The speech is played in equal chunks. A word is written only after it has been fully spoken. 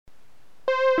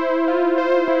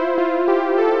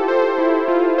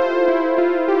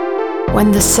When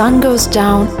the sun goes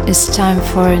down, it's time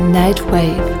for a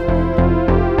NightWave.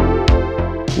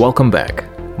 Welcome back.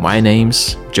 My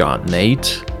name's John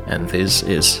Nate, and this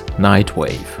is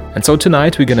NightWave. And so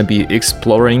tonight we're gonna be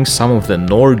exploring some of the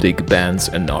Nordic bands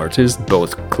and artists,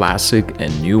 both classic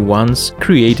and new ones,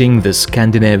 creating the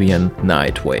Scandinavian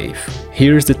Nightwave.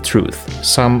 Here's the truth.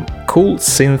 Some cool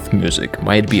synth music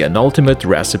might be an ultimate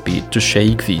recipe to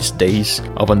shake these days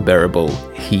of unbearable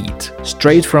heat.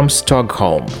 Straight from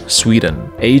Stockholm,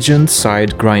 Sweden, Agent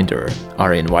Side Grinder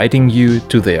are inviting you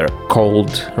to their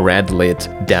cold, red-lit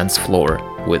dance floor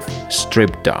with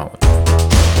Stripped Down.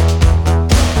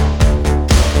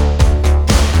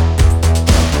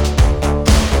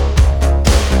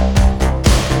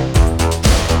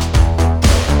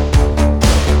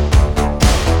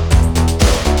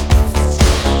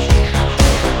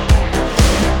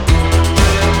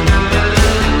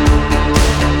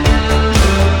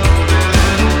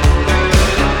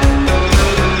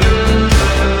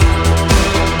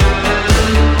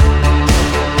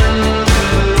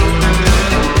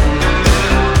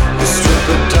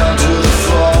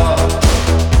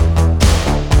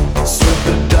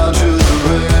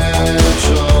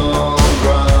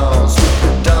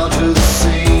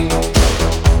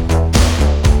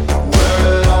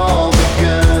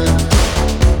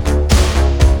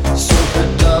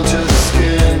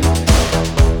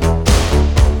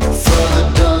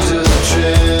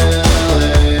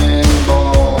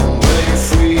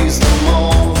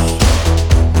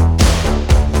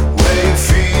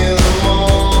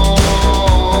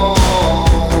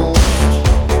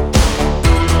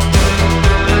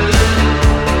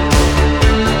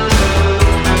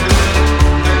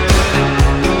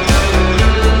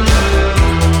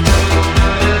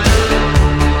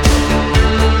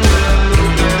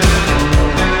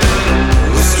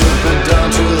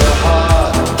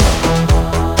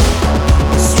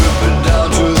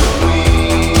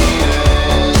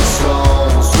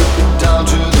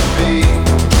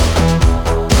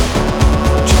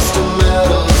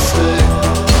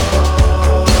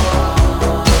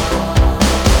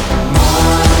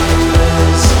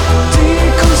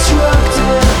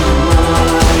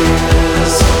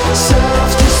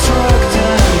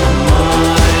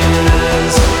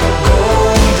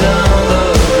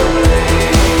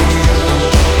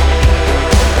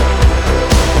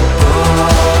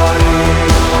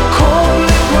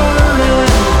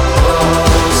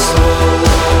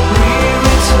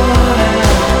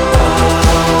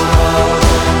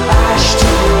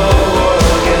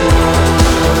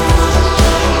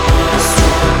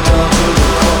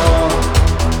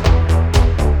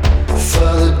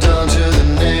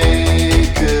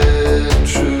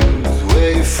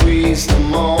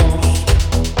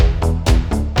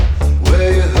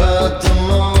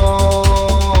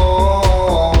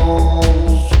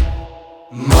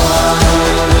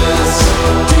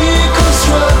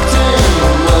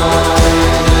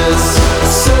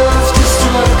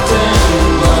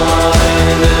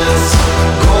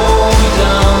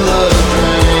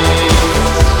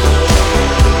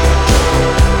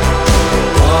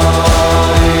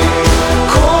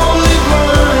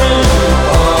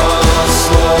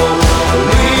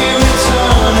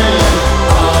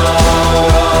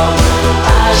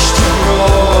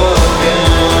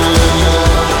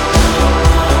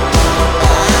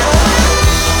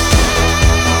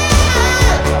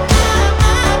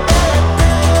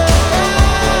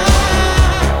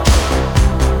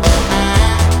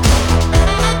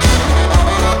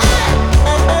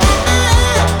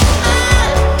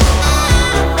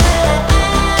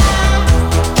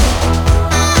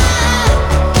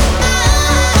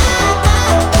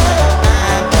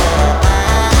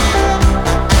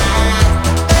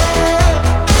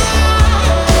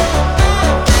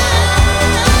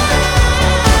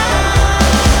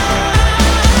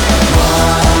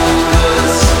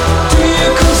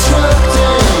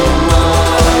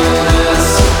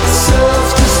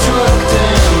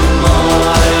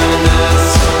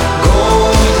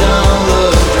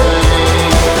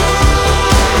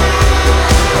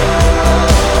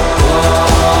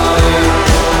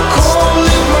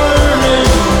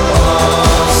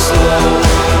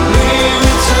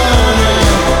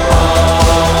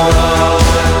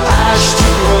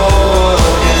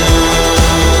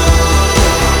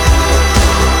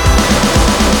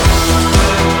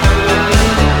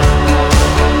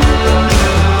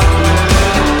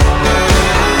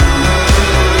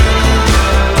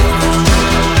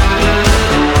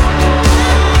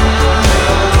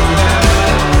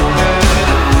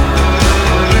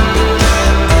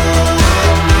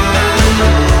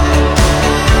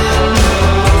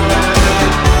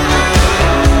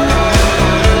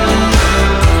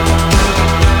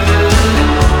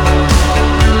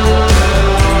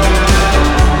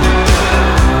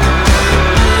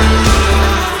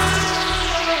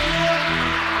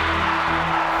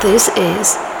 This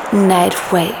is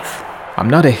NightWave. I'm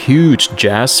not a huge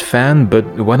jazz fan, but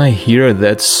when I hear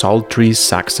that sultry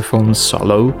saxophone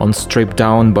solo on Stripped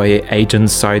Down by Agent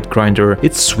Sidegrinder,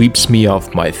 it sweeps me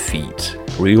off my feet.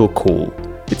 Real cool.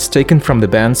 It's taken from the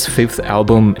band's fifth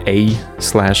album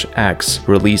A/X,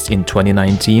 released in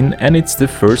 2019, and it's the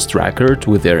first record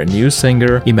with their new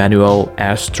singer Emmanuel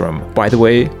Astrom. By the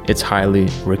way, it's highly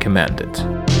recommended.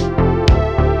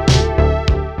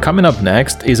 Coming up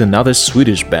next is another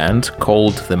Swedish band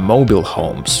called the Mobile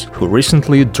Homes, who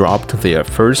recently dropped their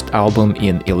first album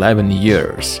in 11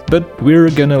 years. But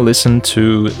we're gonna listen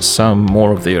to some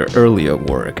more of their earlier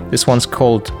work. This one's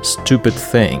called Stupid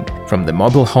Thing. From the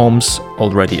Mobile Homes,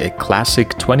 already a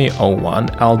classic 2001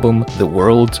 album, The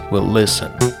World Will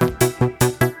Listen.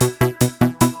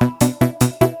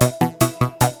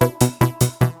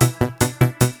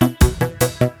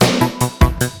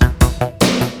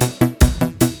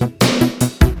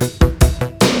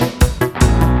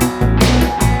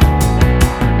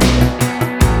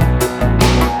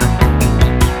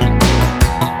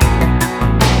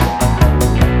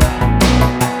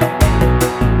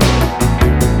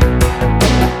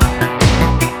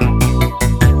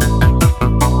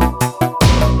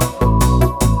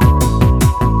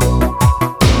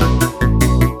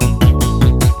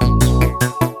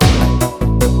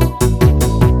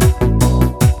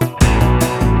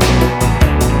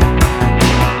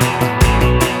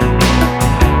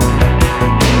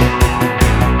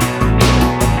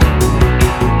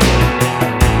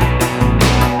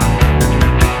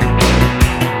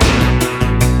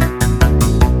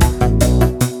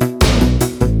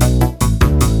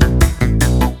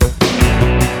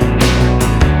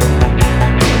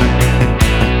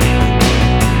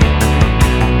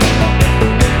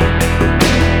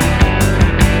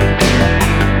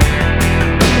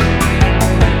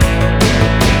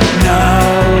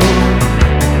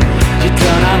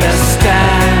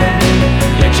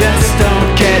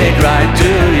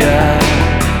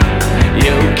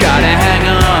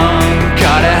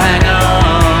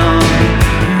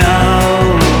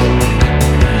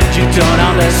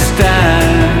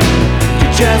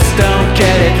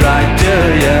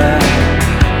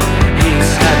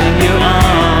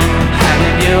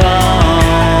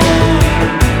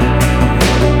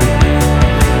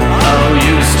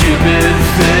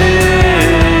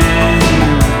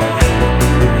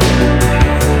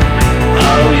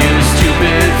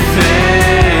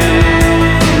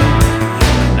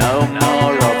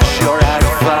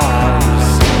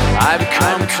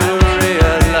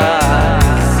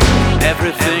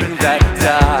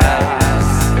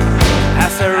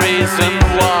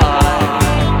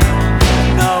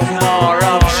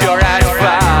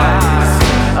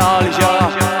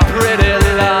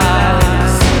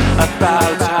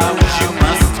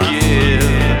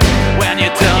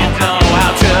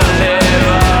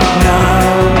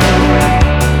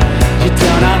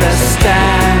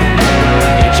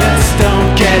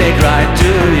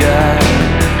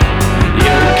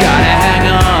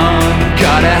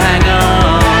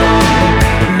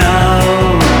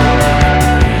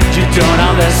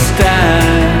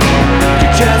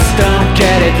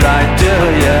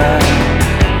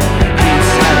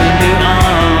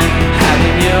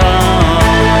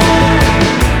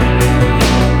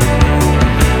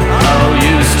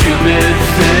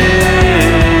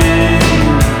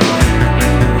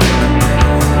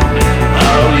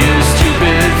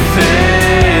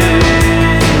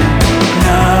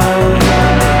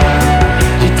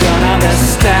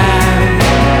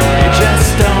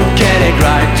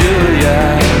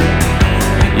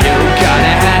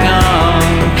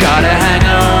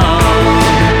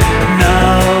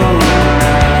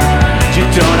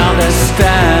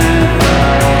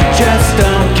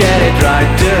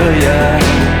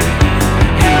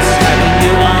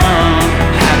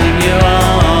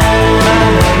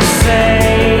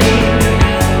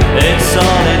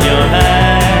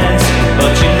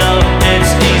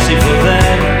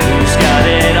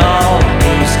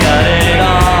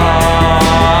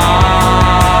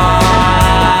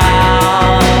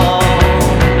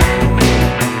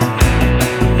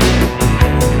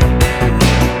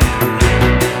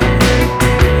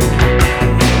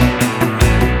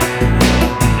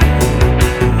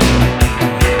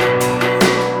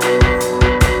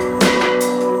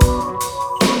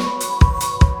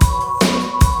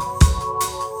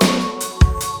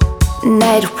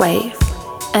 NightWave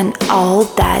and all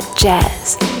that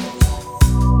jazz.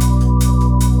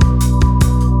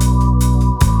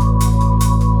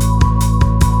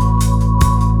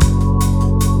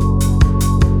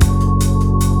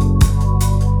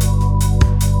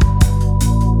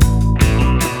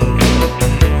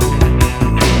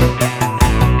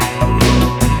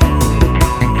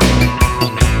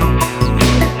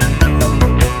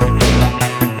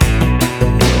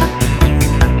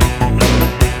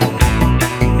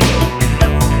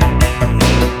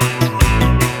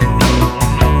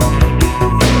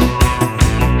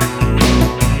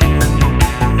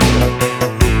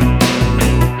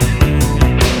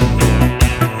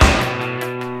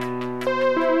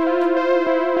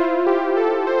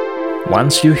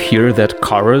 once you hear that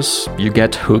chorus, you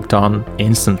get hooked on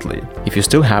instantly. If you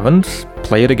still haven't,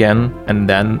 play it again and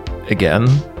then again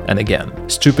and again.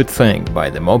 Stupid Thing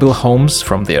by the Mobile Homes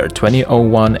from their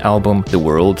 2001 album The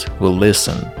World Will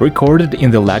Listen, recorded in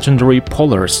the legendary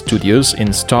Polar Studios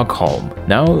in Stockholm.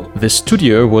 Now, the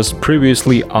studio was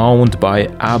previously owned by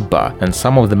ABBA, and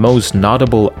some of the most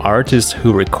notable artists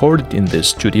who recorded in this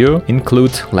studio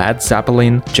include Led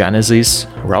Zeppelin, Genesis,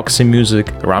 Roxy Music,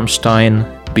 Rammstein,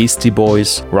 Beastie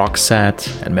Boys,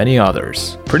 Roxette, and many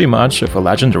others. Pretty much of a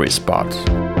legendary spot.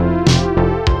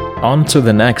 On to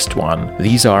the next one.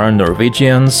 These are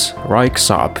Norwegians,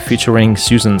 Røyksopp featuring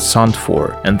Susan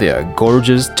Sandfor, and their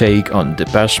gorgeous take on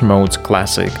Depeche Mode's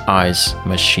classic Ice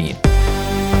Machine.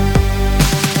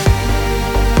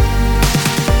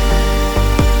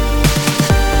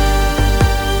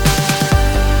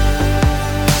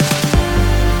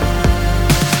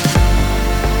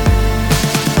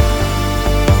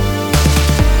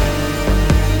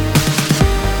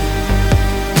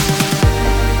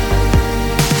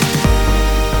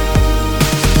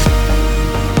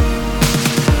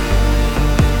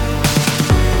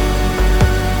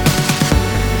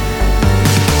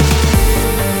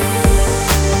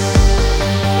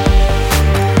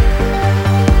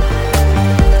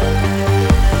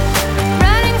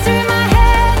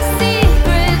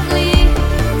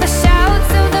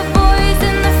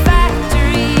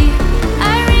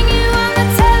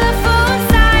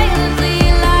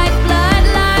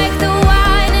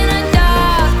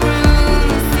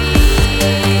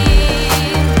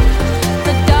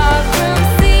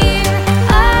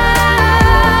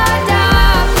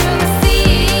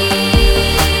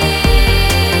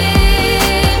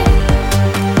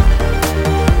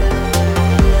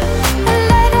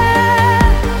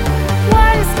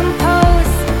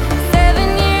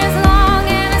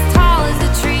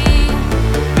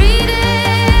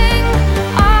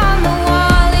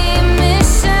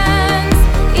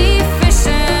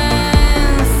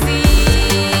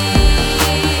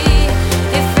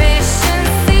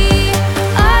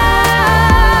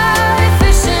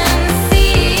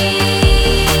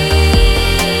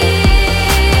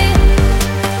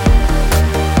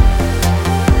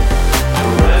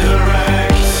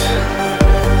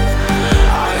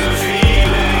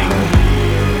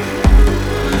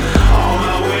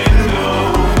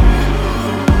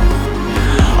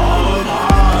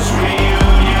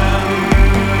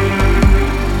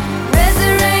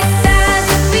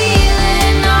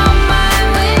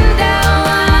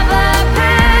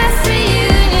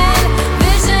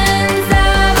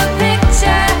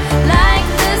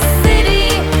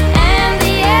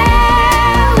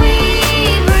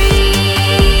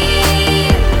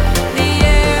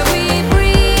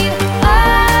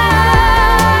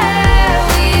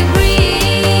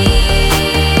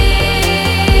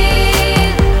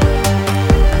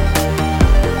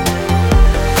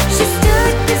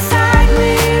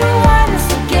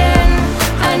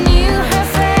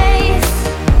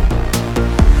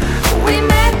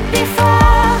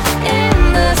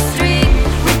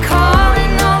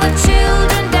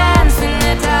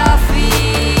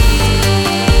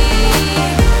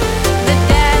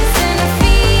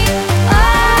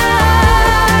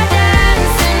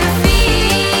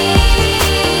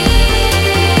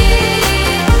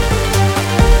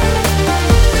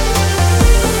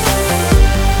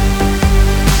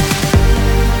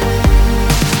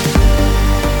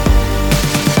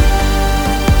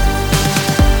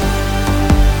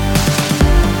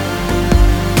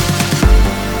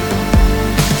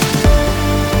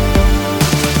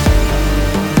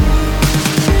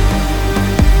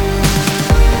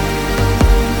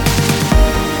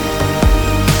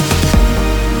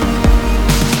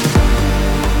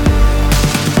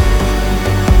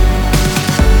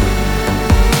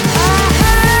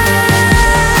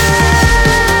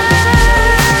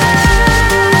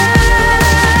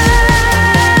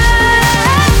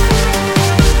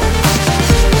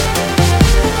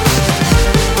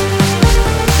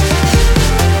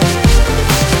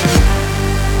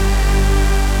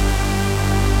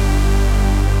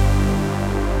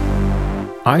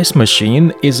 Ice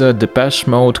Machine is a Depeche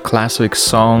Mode classic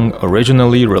song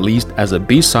originally released as a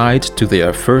B-side to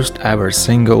their first ever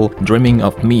single Dreaming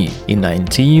of Me in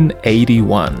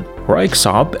 1981.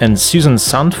 Røyksopp and Susan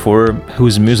Sandfor,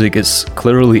 whose music is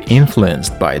clearly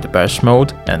influenced by Depeche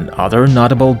Mode and other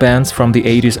notable bands from the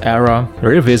 80s era,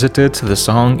 revisited the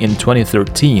song in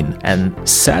 2013 and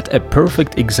set a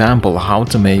perfect example how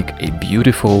to make a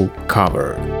beautiful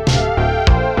cover.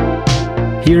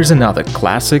 here's another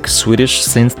classic Swedish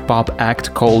synth-pop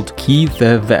act called Keith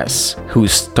the Vess, who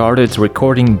started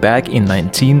recording back in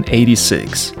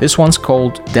 1986. This one's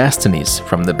called Destinies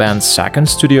from the band's second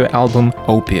studio album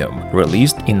Opium,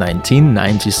 released in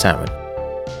 1997.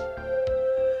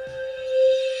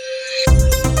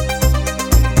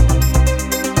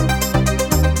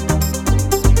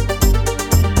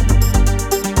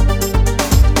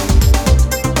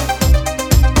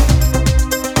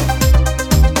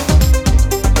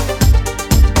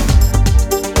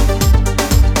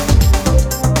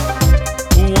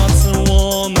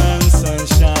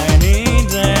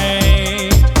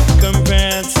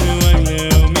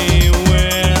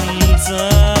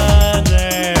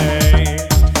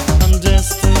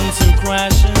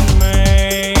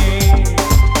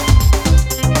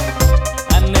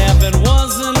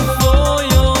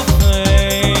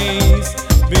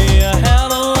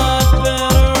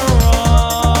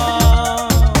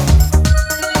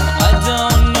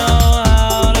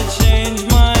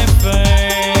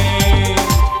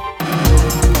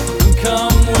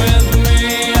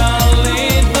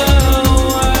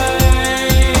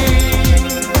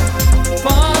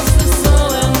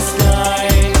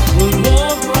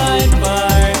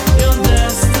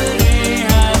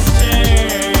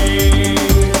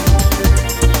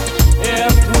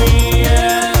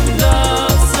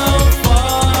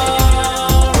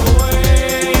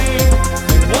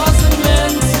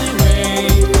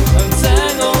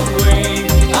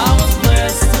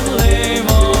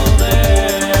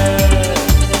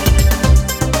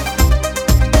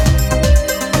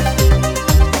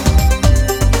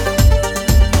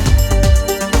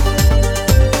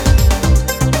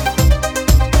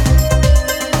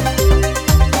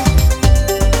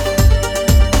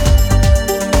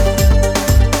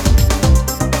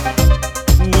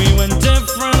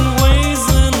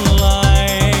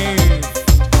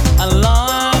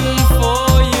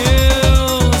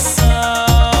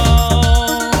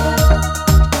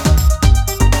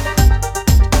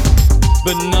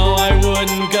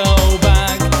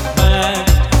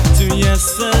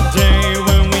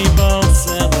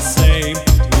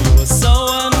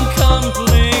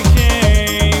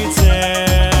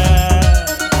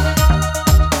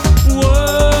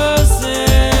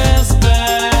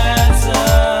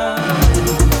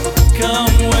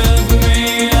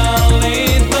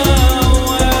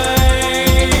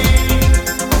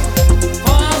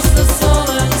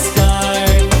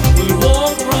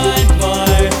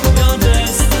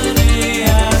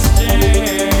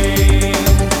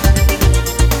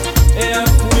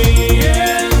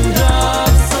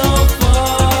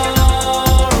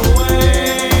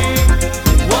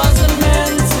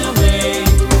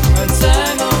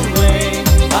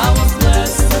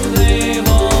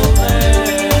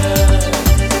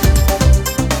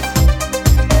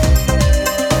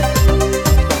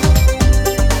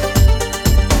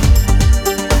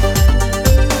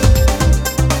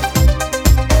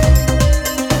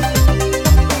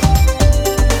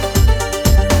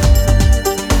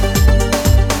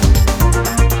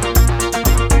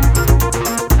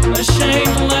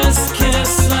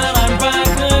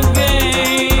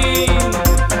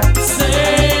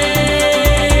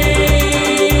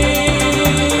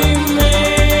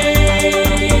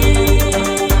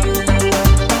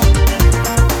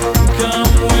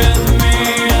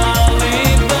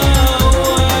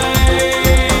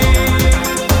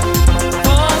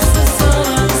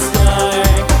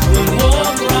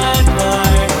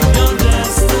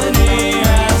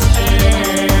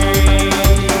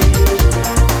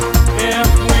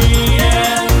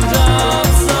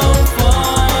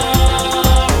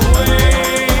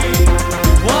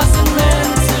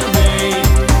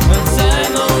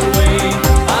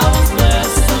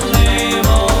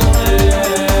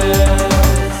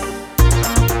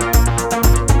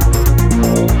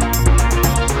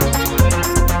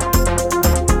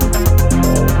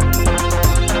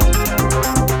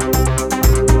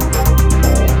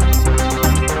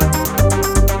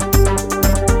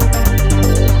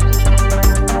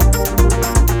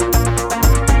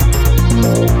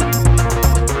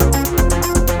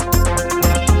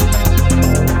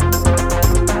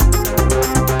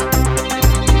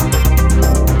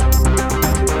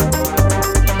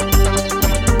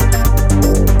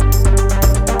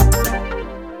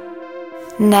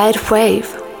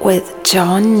 NightWave with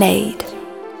John Nade.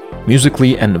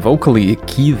 Musically and vocally,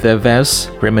 Keith the Vess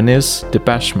reminisce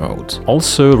Depeche Mode.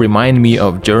 Also remind me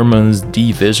of Germans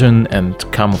Division and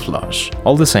Camouflage.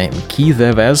 All the same, Keith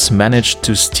the Vess managed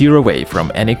to steer away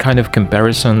from any kind of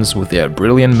comparisons with their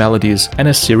brilliant melodies and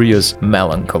a serious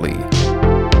melancholy.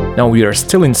 Now we are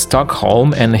still in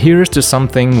Stockholm, and here's to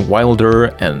something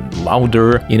wilder and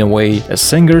louder in a way, a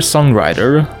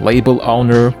singer-songwriter, label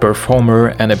owner,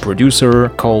 performer and a producer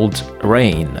called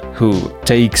Rain, who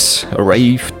takes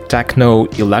rave, techno,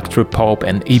 electropop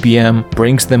and EBM,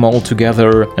 brings them all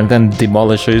together and then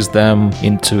demolishes them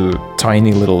into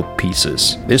tiny little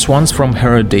pieces. This one's from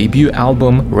her debut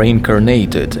album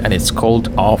Reincarnated and it's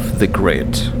called Off the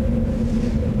Grid.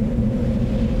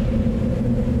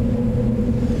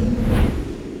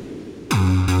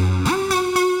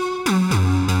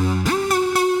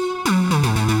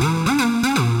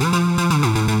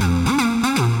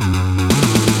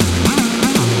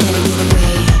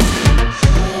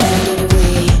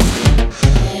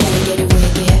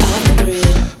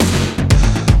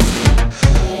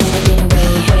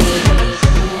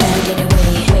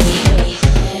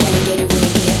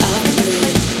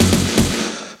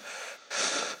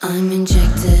 I'm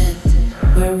injected,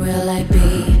 where will I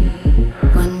be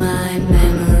when my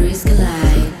memories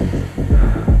collide?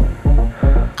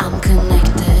 I'm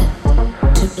connected,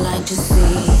 too blind to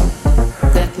see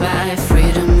that my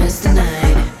freedom is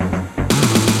denied.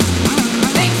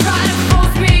 They try to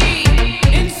force me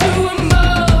into a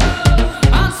mold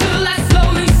until I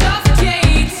slowly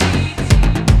suffocate.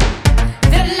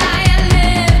 The lie I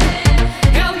lived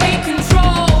held me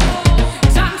control.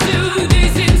 Time to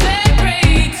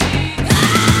disintegrate.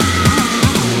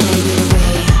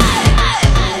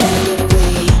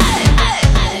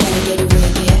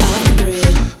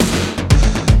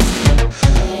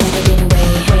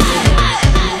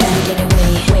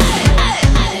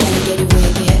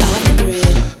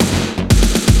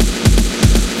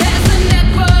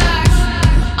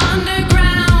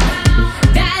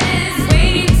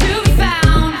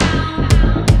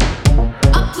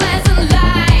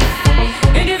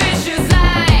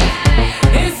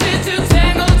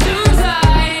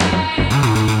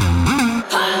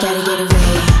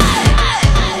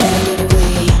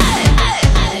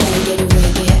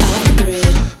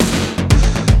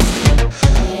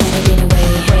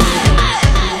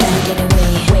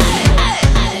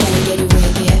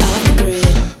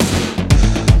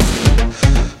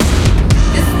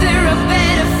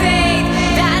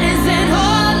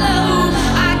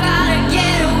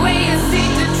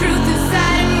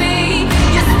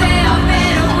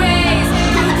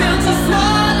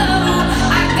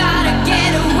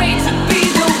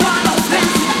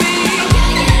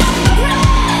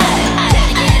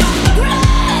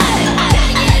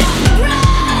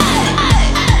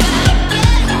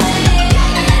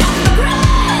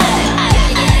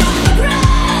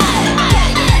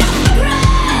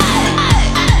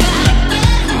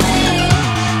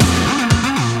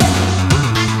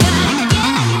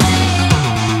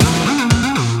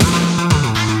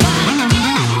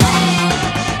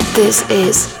 This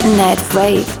is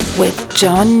NightWave with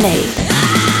John Nate.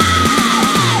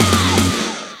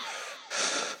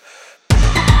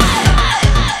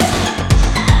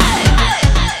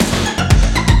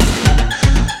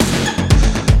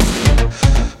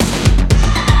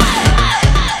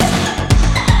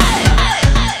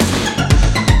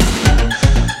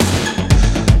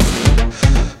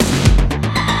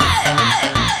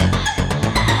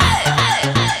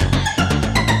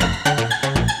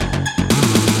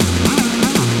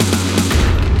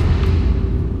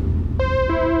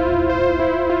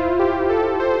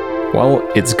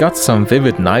 Well, it's got some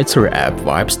Vivid Nighter app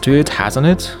vibes to it, hasn't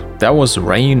it? That was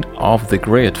Rain Off the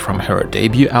Grid from her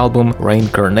debut album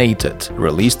Reincarnated,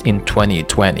 released in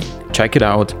 2020. Check it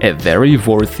out, a very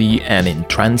worthy and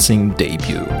entrancing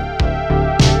debut.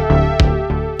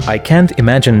 I can't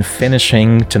imagine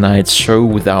finishing tonight's show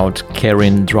without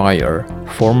Karin Dreyer,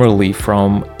 formerly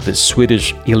from the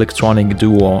Swedish electronic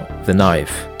duo The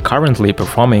Knife, currently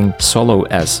performing solo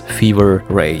as Fever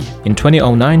Ray. In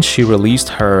 2009, she released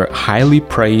her highly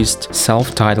praised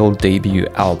self-titled debut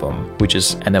album, which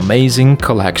is an amazing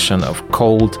collection of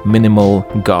cold, minimal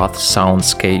goth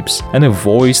soundscapes and a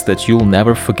voice that you'll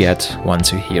never forget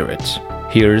once you hear it.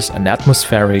 Here's an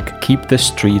atmospheric Keep the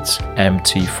Streets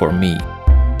Empty for Me.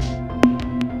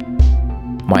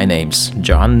 My name's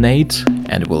John Nate,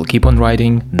 and we'll keep on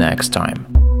writing next time.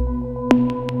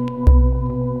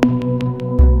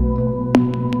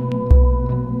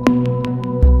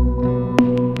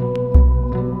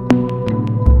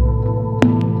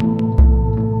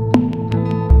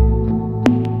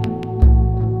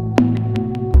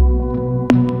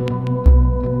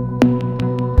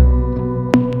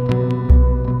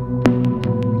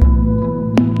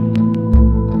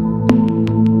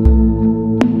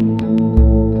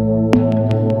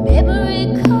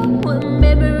 Memory come when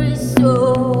memory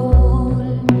so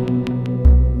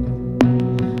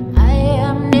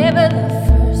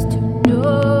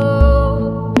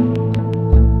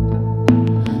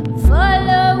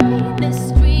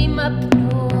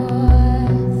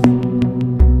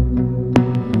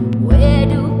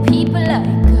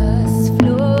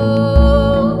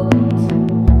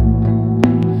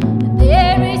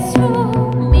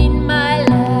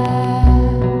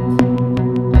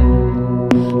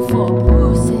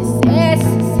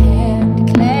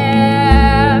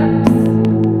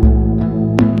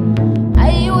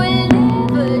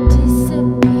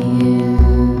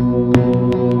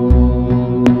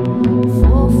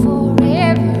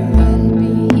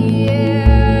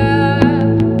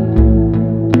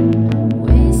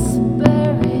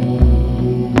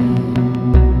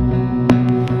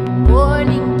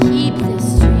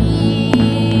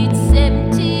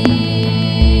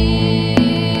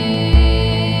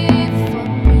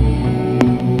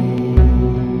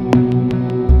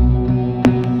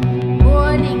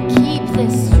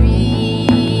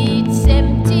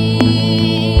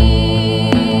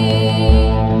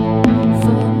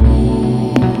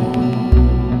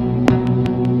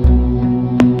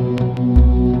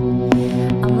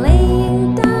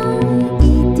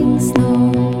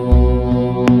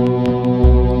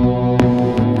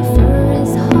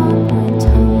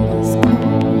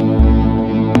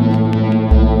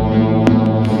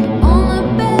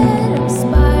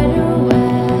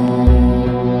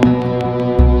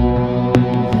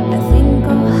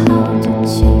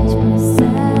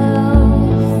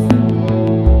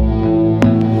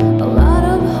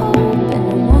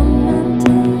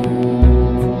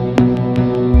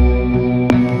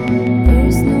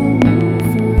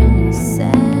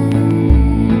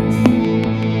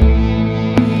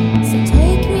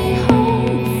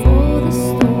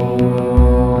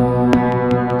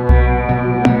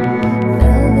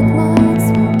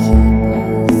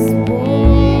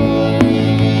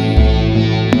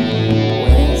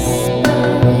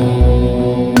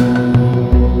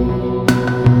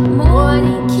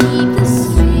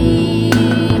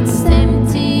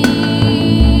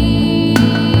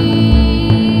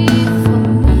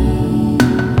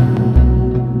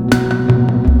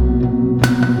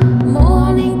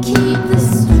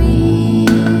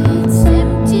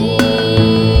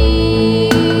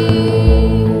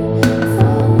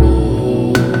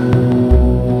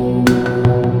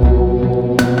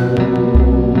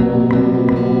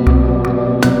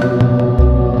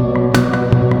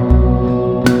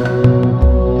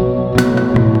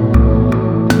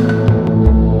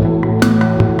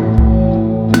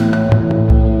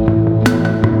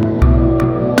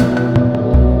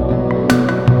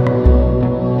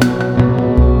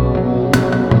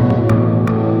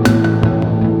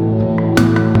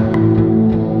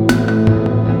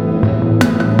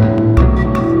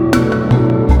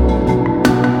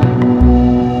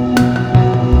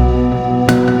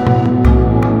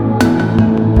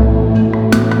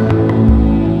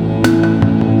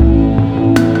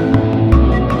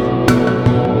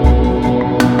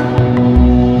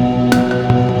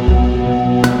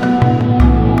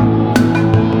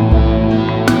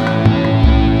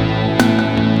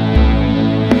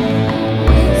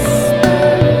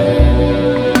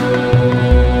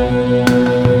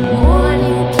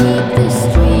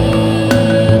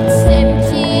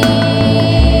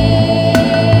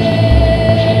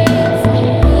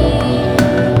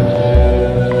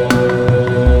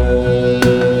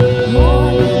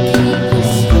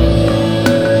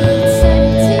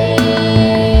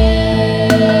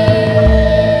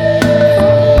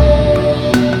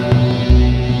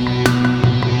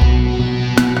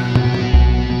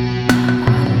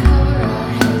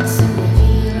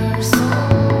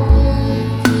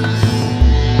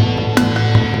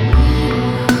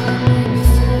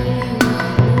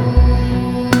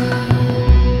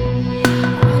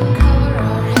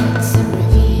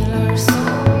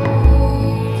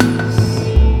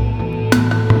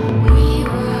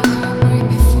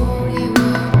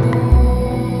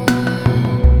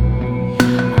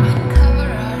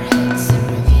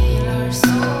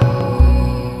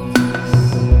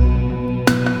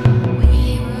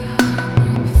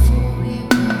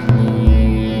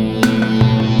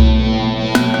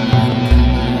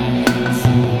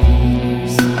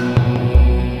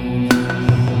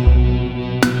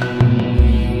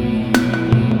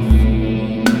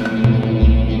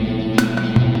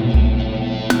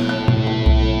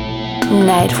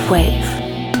NightWave.